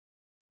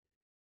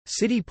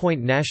City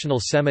Point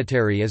National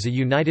Cemetery is a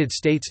United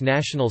States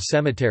national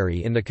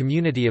cemetery in the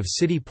community of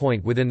City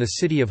Point within the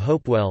city of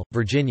Hopewell,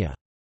 Virginia.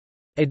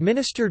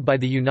 Administered by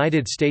the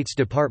United States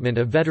Department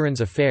of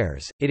Veterans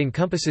Affairs, it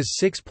encompasses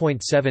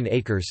 6.7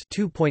 acres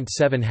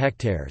 (2.7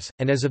 hectares),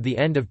 and as of the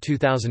end of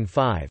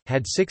 2005,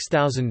 had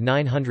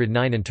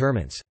 6,909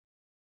 interments.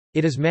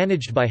 It is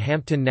managed by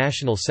Hampton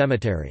National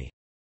Cemetery.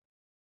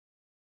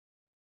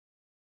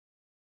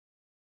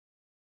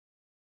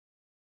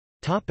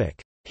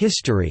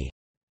 History.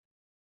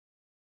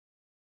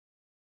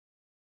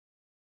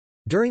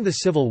 During the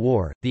Civil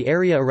War, the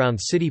area around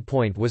City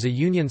Point was a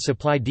Union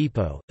supply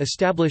depot,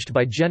 established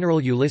by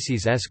General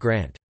Ulysses S.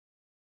 Grant.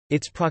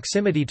 Its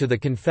proximity to the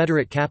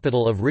Confederate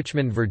capital of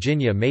Richmond,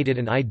 Virginia made it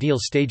an ideal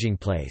staging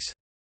place.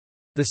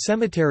 The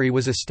cemetery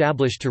was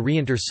established to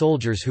reinter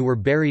soldiers who were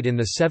buried in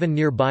the 7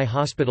 nearby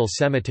hospital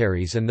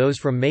cemeteries and those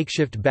from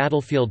makeshift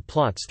battlefield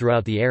plots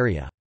throughout the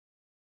area.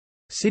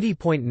 City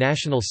Point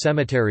National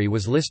Cemetery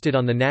was listed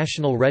on the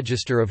National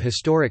Register of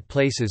Historic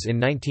Places in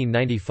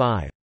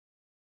 1995.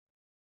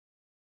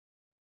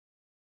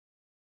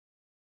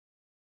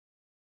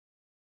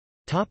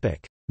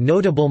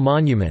 Notable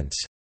monuments.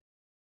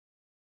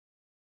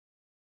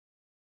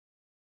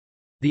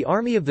 The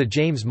Army of the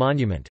James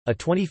Monument, a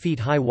 20 feet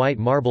high white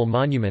marble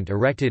monument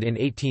erected in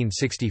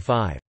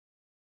 1865.